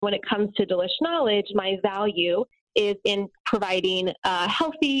When it comes to Delish Knowledge, my value is in providing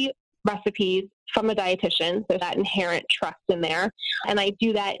healthy recipes from a dietitian. There's that inherent trust in there. And I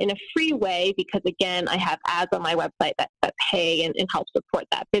do that in a free way because, again, I have ads on my website that pay and help support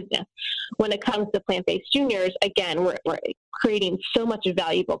that business. When it comes to plant-based juniors, again, we're creating so much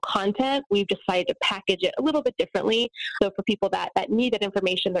valuable content. We've decided to package it a little bit differently. So for people that need that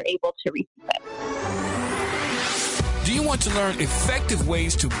information, they're able to receive it. Do you want to learn effective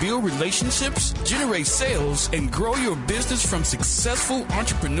ways to build relationships, generate sales, and grow your business from successful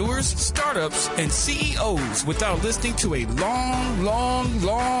entrepreneurs, startups, and CEOs without listening to a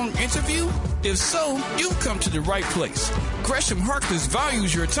long interview? If so, you've come to the right place. Gresham Harkless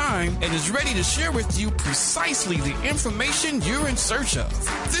values your time and is ready to share with you precisely the information you're in search of.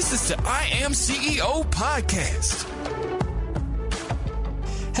 This is the I Am CEO podcast.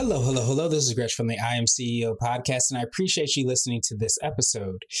 Hello. This is Gretch from the I Am CEO podcast, and I appreciate you listening to this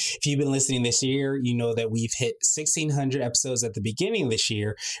episode. If you've been listening this year, you know that we've hit 1,600 episodes at the beginning of this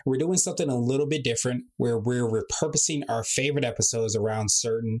year. We're doing something a little bit different where we're repurposing our favorite episodes around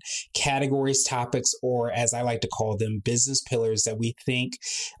certain categories, topics, or as I like to call them, business pillars that we think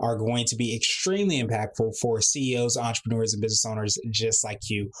are going to be extremely impactful for CEOs, entrepreneurs, and business owners just like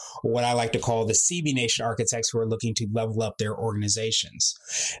you, or what I like to call the CB Nation architects who are looking to level up their organizations.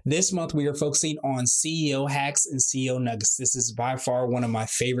 This month, we are focusing on CEO hacks and CEO nuggets. This is by far one of my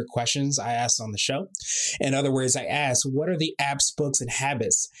favorite questions I asked on the show. In other words, I asked, what are the apps, books, and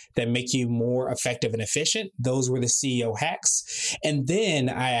habits that make you more effective and efficient? Those were the CEO hacks. And then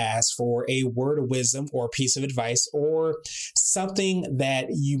I asked for a word of wisdom or a piece of advice or something that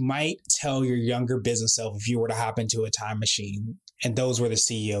you might tell your younger business self if you were to hop into a time machine. And those were the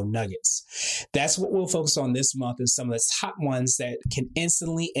CEO nuggets. That's what we'll focus on this month and some of the top ones that can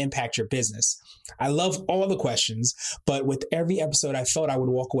instantly impact your business. I love all the questions, but with every episode, I felt I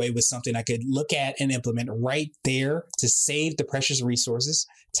would walk away with something I could look at and implement right there to save the precious resources,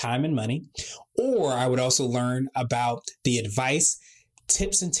 time and money. Or I would also learn about the advice,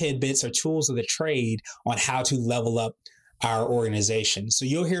 tips and tidbits or tools of the trade on how to level up our organization. So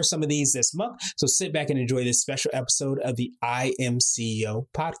you'll hear some of these this month. So sit back and enjoy this special episode of the I Am CEO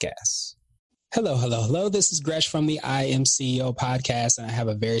podcast. Hello. This is Gresh from the I Am CEO podcast, and I have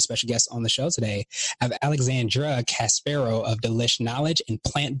a very special guest on the show today. I have Alexandra Caspero of Delish Knowledge and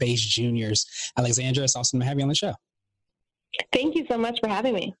Plant-Based Juniors. Alexandra, it's awesome to have you on the show. Thank you so much for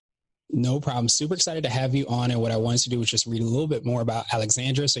having me. No problem. Super excited to have you on. And what I wanted to do was just read a little bit more about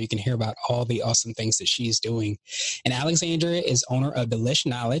Alexandra so you can hear about all the awesome things that she's doing. And Alexandra is owner of Delish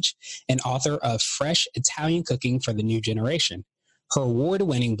Knowledge and author of Fresh Italian Cooking for the New Generation. Her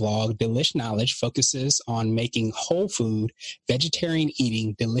award-winning blog, Delish Knowledge, focuses on making whole food, vegetarian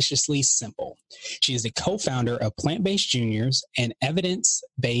eating deliciously simple. She is the co-founder of Plant-Based Juniors, an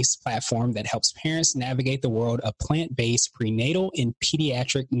evidence-based platform that helps parents navigate the world of plant-based prenatal and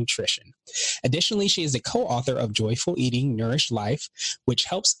pediatric nutrition. Additionally, she is the co-author of Joyful Eating, Nourished Life, which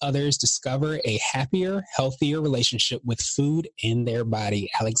helps others discover a happier, healthier relationship with food and their body.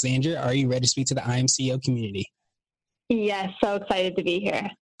 Alexandra, are you ready to speak to the I Am CEO community? Yes, so excited to be here.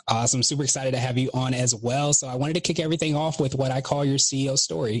 Awesome. Super excited to have you on as well. So I wanted to kick everything off with what I call your CEO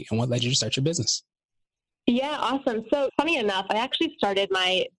story and what led you to start your business. Yeah, awesome. So funny enough, I actually started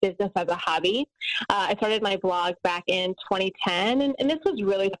my business as a hobby. I started my blog back in 2010, and this was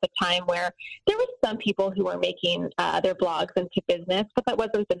really at the time where there were some people who were making their blogs into business, but that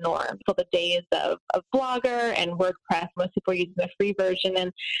wasn't the norm. So the days of Blogger and WordPress, most people were using the free version,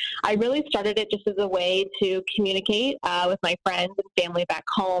 and I really started it just as a way to communicate with my friends and family back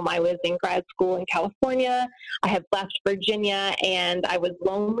home. I was in grad school in California. I had left Virginia, and I was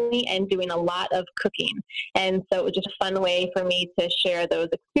lonely and doing a lot of cooking. And so it was just a fun way for me to share those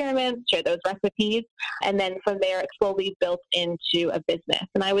experiments, share those recipes. And then from there, it slowly built into a business.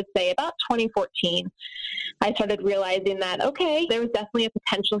 And I would say about 2014, I started realizing that, okay, there was definitely a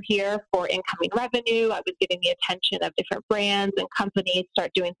potential here for incoming revenue. I was getting the attention of different brands and companies,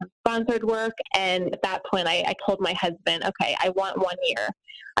 start doing some sponsored work. And at that point, I told my husband, okay, I want 1 year.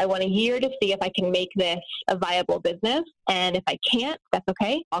 I want a year to see if I can make this a viable business. And if I can't, that's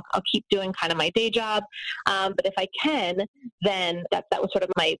okay. I'll keep doing kind of my day job. But if I can, then that was sort of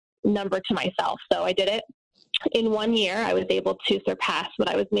my number to myself. So I did it. In 1 year, I was able to surpass what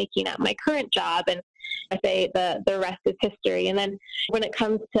I was making at my current job. And I say the rest is history. And then when it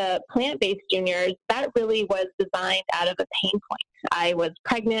comes to Plant-Based Juniors, that really was designed out of a pain point. I was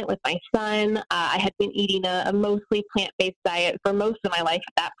pregnant with my son. I had been eating a mostly plant-based diet for most of my life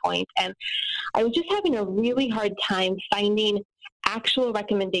at that point. And I was just having a really hard time finding actual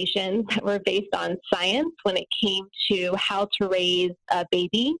recommendations that were based on science when it came to how to raise a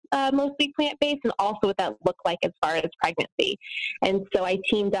baby, mostly plant-based, and also what that looked like as far as pregnancy. And so I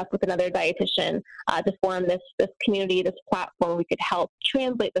teamed up with another dietitian to form this community, this platform. We could help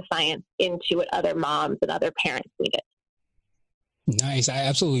translate the science into what other moms and other parents needed. Nice. I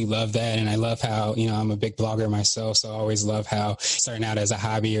absolutely love that. And I love how, I'm a big blogger myself. So I always love how starting out as a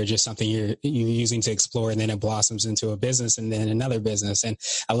hobby or just something you're using to explore, and then it blossoms into a business and then another business. And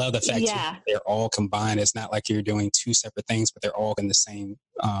I love the fact that they're all combined. It's not like you're doing two separate things, but they're all in the same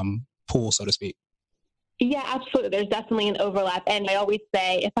pool, so to speak. Yeah, absolutely. There's definitely an overlap. And I always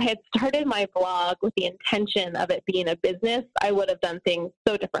say, if I had started my blog with the intention of it being a business, I would have done things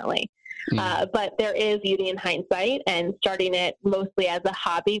so differently. But there is beauty in hindsight, and starting it mostly as a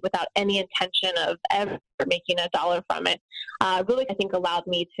hobby without any intention of ever making a dollar from it, really, I think, allowed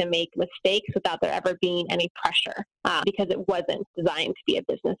me to make mistakes without there ever being any pressure, because it wasn't designed to be a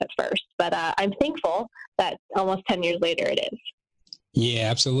business at first. But I'm thankful that almost 10 years later it is.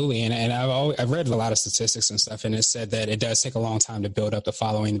 Yeah, absolutely. And I've read a lot of statistics and stuff, and it said that it does take a long time to build up the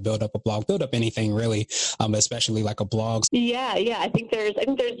following, to build up a blog, build up anything really, especially like a blog. Yeah. I think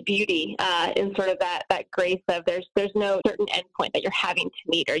there's beauty in sort of that grace of there's no certain endpoint that you're having to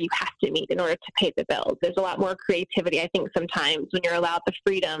meet or you have to meet in order to pay the bills. There's a lot more creativity, I think, sometimes when you're allowed the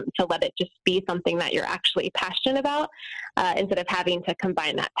freedom to let it just be something that you're actually passionate about, instead of having to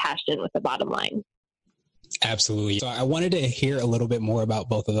combine that passion with the bottom line. Absolutely. So I wanted to hear a little bit more about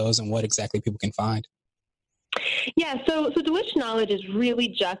both of those and what exactly people can find. Yeah, so Delicious Knowledge is really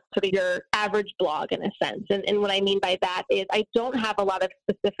just sort of your average blog in a sense. And what I mean by that is I don't have a lot of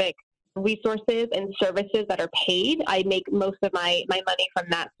specific resources and services that are paid. I make most of my money from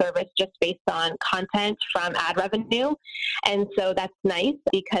that service just based on content from ad revenue. And so that's nice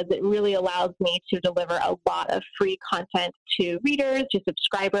because it really allows me to deliver a lot of free content to readers, to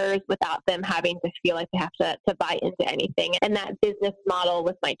subscribers, without them having to feel like they have to buy into anything. And that business model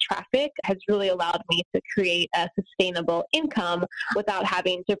with my traffic has really allowed me to create a sustainable income without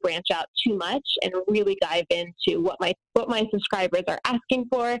having to branch out too much and really dive into what my subscribers are asking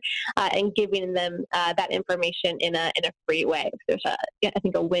for, and giving them that information in a free way. There's I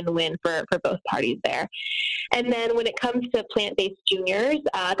think a win-win for both parties there. And then when it comes to plant-based juniors,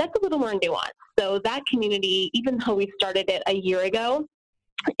 that's a little more nuanced. So that community, even though we started it a year ago,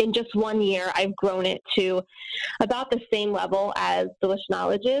 in just 1 year, I've grown it to about the same level as Delicious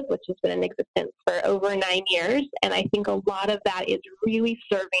Knowledge is, which has been in existence for over 9 years. And I think a lot of that is really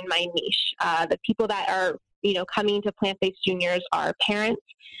serving my niche. The people that are coming to plant-based juniors are parents.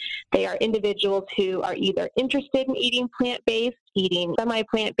 They are individuals who are either interested in eating plant-based, eating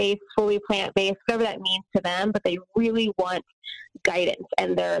semi-plant-based, fully plant-based, whatever that means to them, but they really want guidance,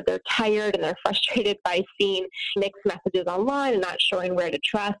 and they're tired and they're frustrated by seeing mixed messages online and not showing where to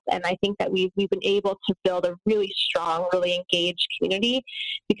trust. And I think that we've been able to build a really strong, really engaged community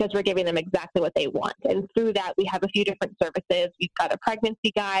because we're giving them exactly what they want. And through that, we have a few different services. We've got a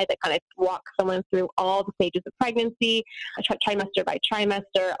pregnancy guide that kind of walks someone through all the stages of pregnancy, trimester by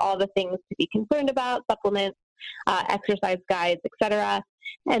trimester, all the things to be concerned about, supplements, exercise guides, etc.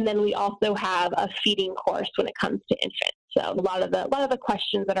 And then we also have a feeding course when it comes to infants. So a lot of the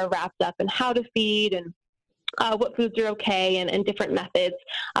questions that are wrapped up in how to feed and what foods are okay and different methods,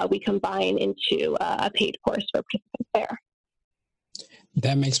 we combine into a paid course for participants there.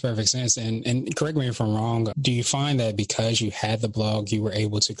 That makes perfect sense. And correct me if I'm wrong, do you find that because you had the blog, you were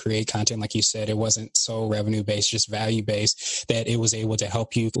able to create content, like you said, it wasn't so revenue-based, just value-based, that it was able to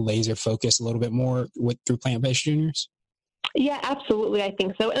help you laser focus a little bit more through plant-based juniors? Yeah, absolutely. I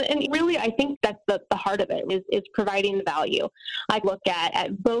think so. And really, I think that's the heart of it is providing value. I look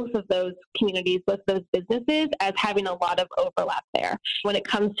at both of those communities, both of those businesses as having a lot of overlap there. When it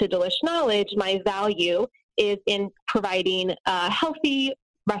comes to Delicious Knowledge, my value is in providing healthy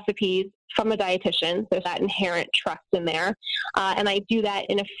recipes from a dietitian. There's that inherent trust in there. And I do that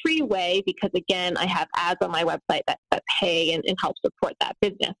in a free way because, again, I have ads on my website that pay and help support that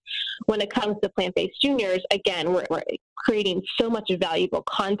business. When it comes to plant-based juniors, again, we're creating so much valuable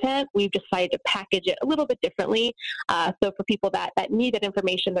content. We've decided to package it a little bit differently. So for people that need that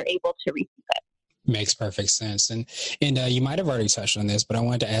information, they're able to receive it. Makes perfect sense. And you might have already touched on this, but I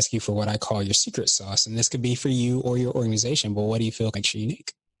wanted to ask you for what I call your secret sauce. And this could be for you or your organization, but what do you feel makes you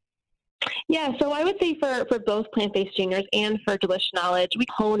unique? Yeah, so I would say for both plant-based juniors and for Delicious Knowledge, we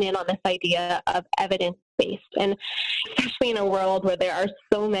hone in on this idea of evidence-based plant-based. And especially in a world where there are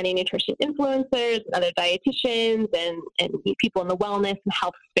so many nutrition influencers, and other dietitians, and people in the wellness and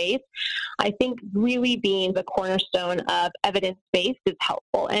health space, I think really being the cornerstone of evidence-based is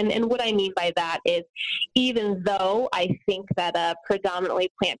helpful. And what I mean by that is, even though I think that a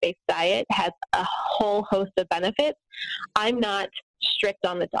predominantly plant-based diet has a whole host of benefits, I'm not strict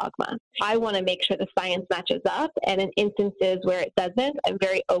on the dogma. I want to make sure the science matches up, and in instances where it doesn't, I'm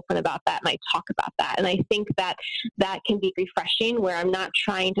very open about that, and I talk about that. And I think that that can be refreshing, where I'm not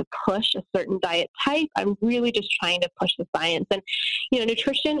trying to push a certain diet type. I'm really just trying to push the science. And,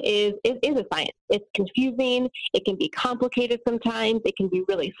 nutrition is a science. It's confusing. It can be complicated sometimes. It can be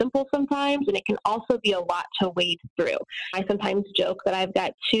really simple sometimes, and it can also be a lot to wade through. I sometimes joke that I've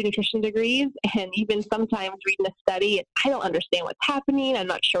got 2 nutrition degrees, and even sometimes reading a study, I don't understand what's happening. I'm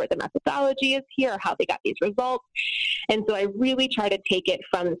not sure what the methodology is here or how they got these results. And so I really try to take it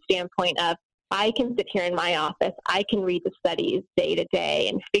from the standpoint of, I can sit here in my office, I can read the studies day to day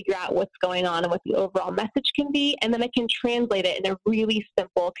and figure out what's going on and what the overall message can be, and then I can translate it in a really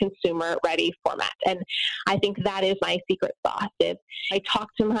simple, consumer-ready format. And I think that is my secret sauce. Is I talk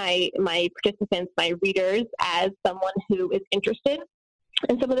to my participants, my readers, as someone who is interested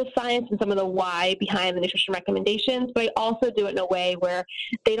and some of the science and some of the why behind the nutrition recommendations, but I also do it in a way where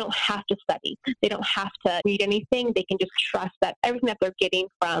they don't have to study. They don't have to read anything. They can just trust that everything that they're getting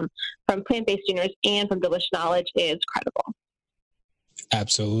from plant-based dinners and from Delish Knowledge is credible.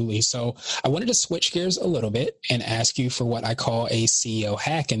 Absolutely. So I wanted to switch gears a little bit and ask you for what I call a CEO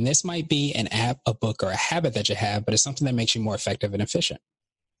hack. And this might be an app, a book, or a habit that you have, but it's something that makes you more effective and efficient.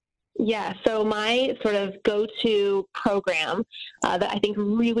 Yeah, so my sort of go-to program that I think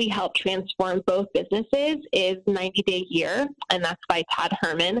really helped transform both businesses is 90 Day Year, and that's by Todd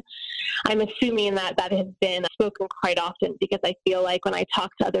Herman. I'm assuming that has been spoken quite often, because I feel like when I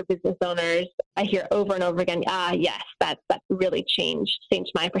talk to other business owners, I hear over and over again, yes, that really changed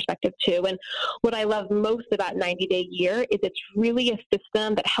my perspective too. And what I love most about 90 Day Year is it's really a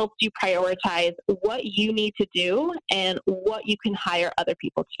system that helps you prioritize what you need to do and what you can hire other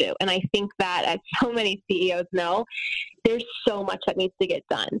people to do. And I think that, as so many CEOs know, there's so much that needs to get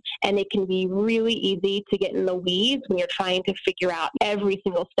done. And it can be really easy to get in the weeds when you're trying to figure out every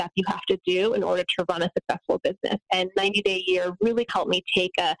single step you have to do in order to run a successful business. And 90 Day Year really helped me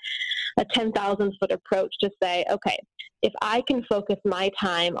take a 10,000-foot approach to say, okay, if I can focus my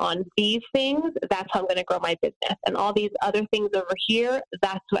time on these things, that's how I'm going to grow my business. And all these other things over here,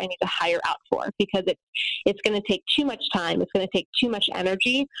 that's what I need to hire out for, because it's going to take too much time. It's going to take too much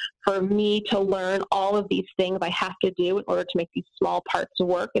energy for me to learn all of these things I have to do in order to make these small parts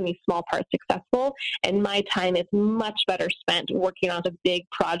work and these small parts successful. And my time is much better spent working on the big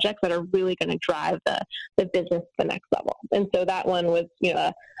projects that are really going to drive the business to the next level. And so that one was,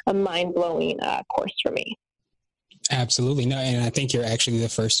 a mind-blowing course for me. Absolutely. No, and I think you're actually the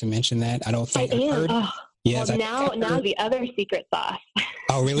first to mention that. I don't think I've heard. Yes. Well, now the other secret sauce.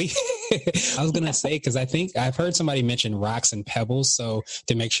 Oh, really? I was going to say, because I think I've heard somebody mention rocks and pebbles. So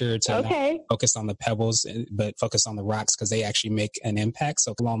to make sure to not focus on the pebbles, but focus on the rocks, because they actually make an impact.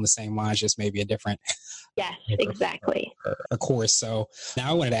 So along the same lines, just maybe a different. Yes, exactly. Of course. So now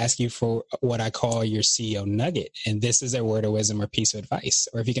I wanted to ask you for what I call your CEO nugget. And this is a word of wisdom or piece of advice.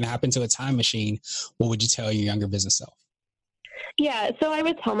 Or if you can hop into a time machine, what would you tell your younger business self? Yeah, so I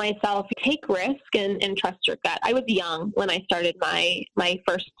would tell myself, take risk and trust your gut. I was young when I started my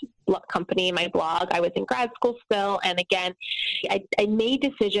first company, my blog. I was in grad school still. And again, I made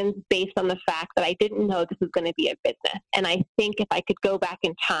decisions based on the fact that I didn't know this was going to be a business. And I think if I could go back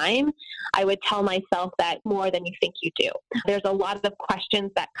in time, I would tell myself that more than you think you do. There's a lot of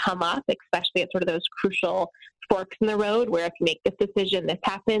questions that come up, especially at sort of those crucial forks in the road, where if you make this decision, this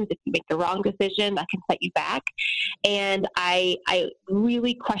happens. If you make the wrong decision, that can set you back. And I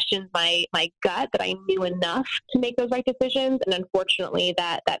really questioned my gut that I knew enough to make those right decisions. And unfortunately,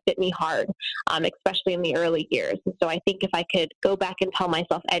 that bit me hard, especially in the early years. And so I think if I could go back and tell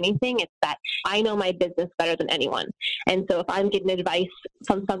myself anything, it's that I know my business better than anyone. And so if I'm getting advice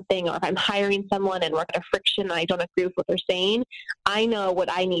from something, or if I'm hiring someone and we're at a friction and I don't agree with what they're saying, I know what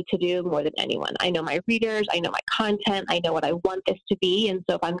I need to do more than anyone. I know my readers, I know my content, I know what I want this to be. And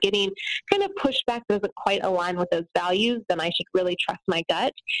so if I'm getting kind of pushback that doesn't quite align with those values, then I should really trust my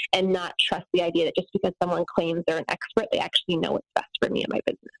gut and not trust the idea that just because someone claims they're an expert, they actually know what's best for me and my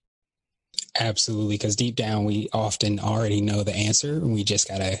business. Absolutely. Because deep down, we often already know the answer. We just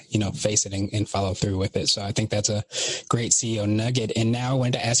got to, face it and follow through with it. So I think that's a great CEO nugget. And now I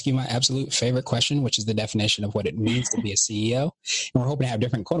wanted to ask you my absolute favorite question, which is the definition of what it means to be a CEO. And we're hoping to have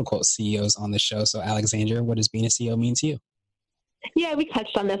different quote unquote CEOs on the show. So Alexandra, what does being a CEO mean to you? Yeah, we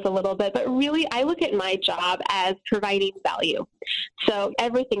touched on this a little bit, but really I look at my job as providing value. So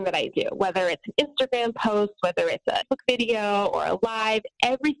everything that I do, whether it's an Instagram post, whether it's a book video or a live,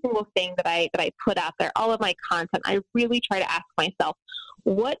 every single thing that I put out there, all of my content, I really try to ask myself,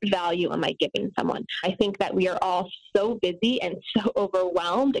 what value am I giving someone? I think that we are all so busy and so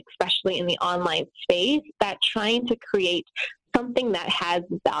overwhelmed, especially in the online space, that trying to create something that has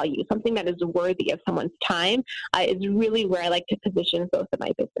value, something that is worthy of someone's time, is really where I like to position both of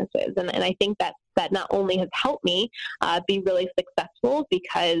my businesses. And I think that not only has helped me be really successful,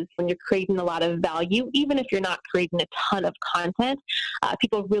 because when you're creating a lot of value, even if you're not creating a ton of content,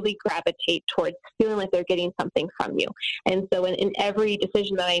 people really gravitate towards feeling like they're getting something from you. And so in every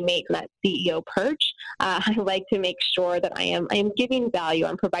decision that I make in that CEO perch, I like to make sure that I am giving value.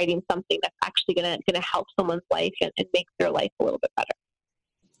 I'm providing something that's actually going to help someone's life and make their life a little bit better.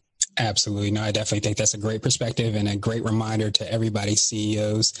 Absolutely. No, I definitely think that's a great perspective and a great reminder to everybody,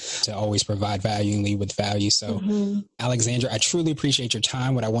 CEOs, to always provide value and lead with value. So, Alexandra, I truly appreciate your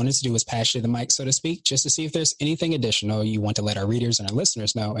time. What I wanted to do was pass you the mic, so to speak, just to see if there's anything additional you want to let our readers and our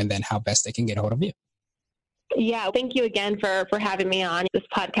listeners know, and then how best they can get a hold of you. Yeah, thank you again for having me on. This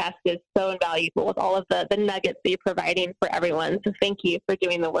podcast is so invaluable with all of the nuggets that you're providing for everyone. So thank you for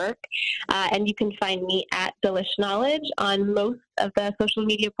doing the work. And you can find me at Delish Knowledge on most of the social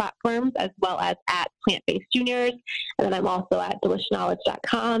media platforms, as well as at Plant-Based Juniors. And then I'm also at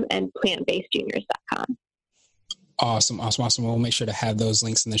delishnowledge.com and plantbasedjuniors.com. Awesome. We'll make sure to have those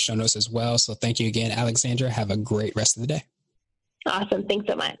links in the show notes as well. So thank you again, Alexandra. Have a great rest of the day. Awesome. Thanks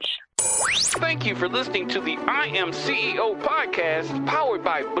so much. Thank you for listening to the I Am CEO podcast, powered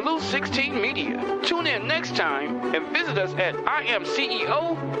by Blue 16 Media. Tune in next time and visit us at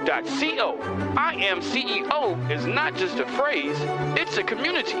IAM1841.co. I Am CEO is not just a phrase, it's a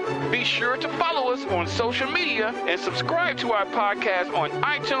community. Be sure to follow us on social media and subscribe to our podcast on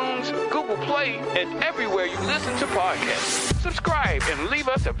iTunes, Google Play, and everywhere you listen to podcasts. Subscribe and leave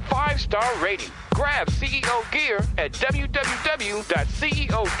us a 5-star rating. Grab CEO gear at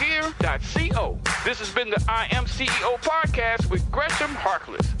www.ceogear.co. This has been the I Am CEO podcast with Gresham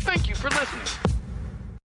Harkless. Thank you for listening.